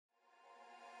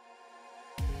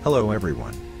Hello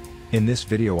everyone. In this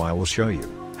video I will show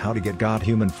you how to get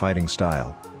Godhuman fighting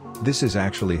style. This is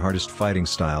actually hardest fighting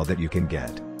style that you can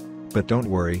get. But don't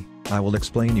worry, I will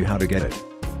explain you how to get it.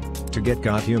 To get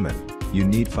Godhuman, you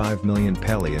need 5 million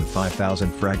Peli and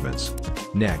 5,000 fragments.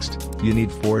 Next, you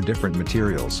need 4 different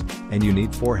materials, and you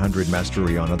need 400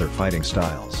 mastery on other fighting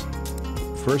styles.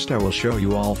 First I will show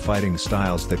you all fighting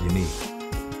styles that you need.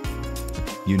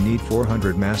 You need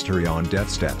 400 mastery on Death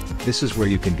Step, this is where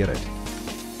you can get it.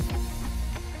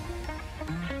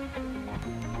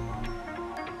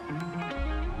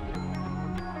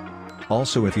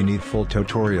 Also if you need full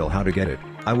tutorial how to get it,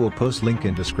 I will post link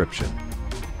in description.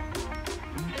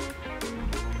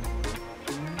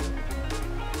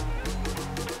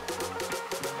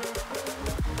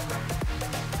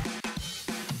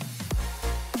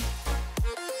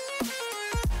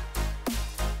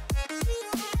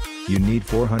 You need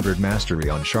 400 mastery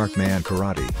on Sharkman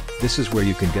Karate, this is where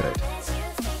you can get it.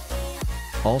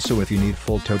 Also if you need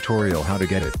full tutorial how to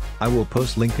get it, I will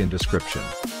post link in description.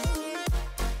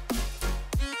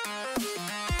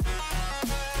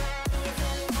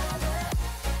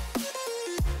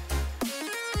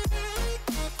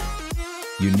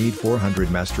 You need 400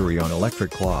 mastery on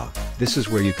Electric Claw, this is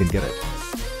where you can get it.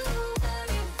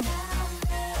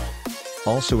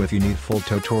 Also if you need full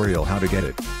tutorial how to get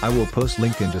it, I will post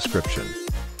link in description.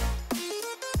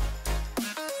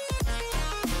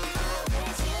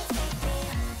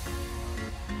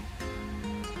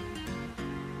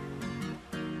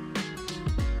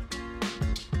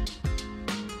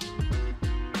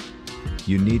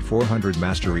 You need 400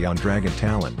 mastery on Dragon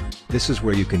Talon, this is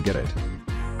where you can get it.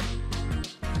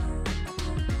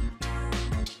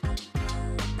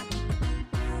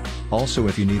 Also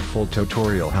if you need full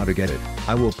tutorial how to get it,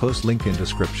 I will post link in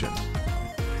description.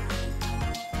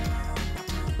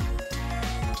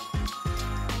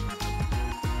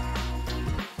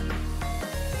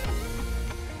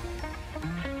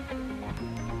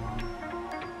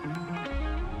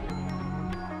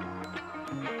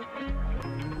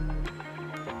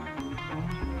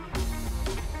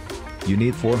 You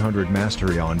need 400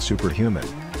 mastery on Superhuman,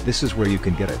 this is where you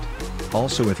can get it.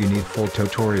 Also if you need full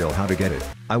tutorial how to get it,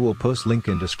 I will post link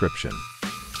in description.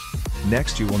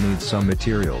 Next you will need some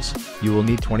materials, you will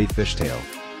need 20 fishtail.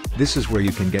 This is where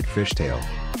you can get fishtail.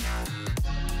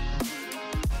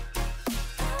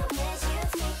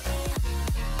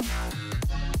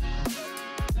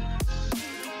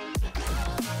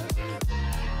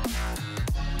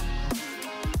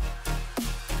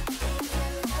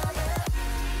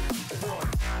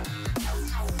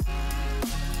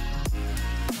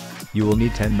 You will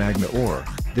need 10 magma ore,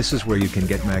 this is where you can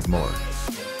get magma ore.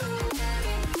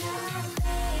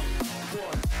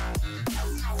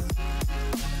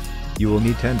 You will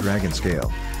need 10 dragon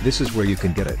scale, this is where you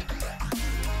can get it.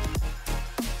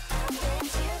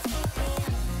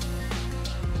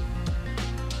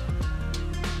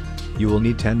 You will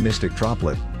need 10 mystic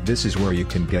droplet, this is where you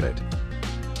can get it.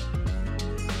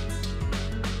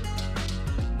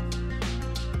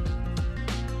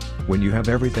 When you have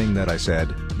everything that I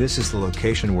said, this is the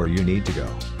location where you need to go.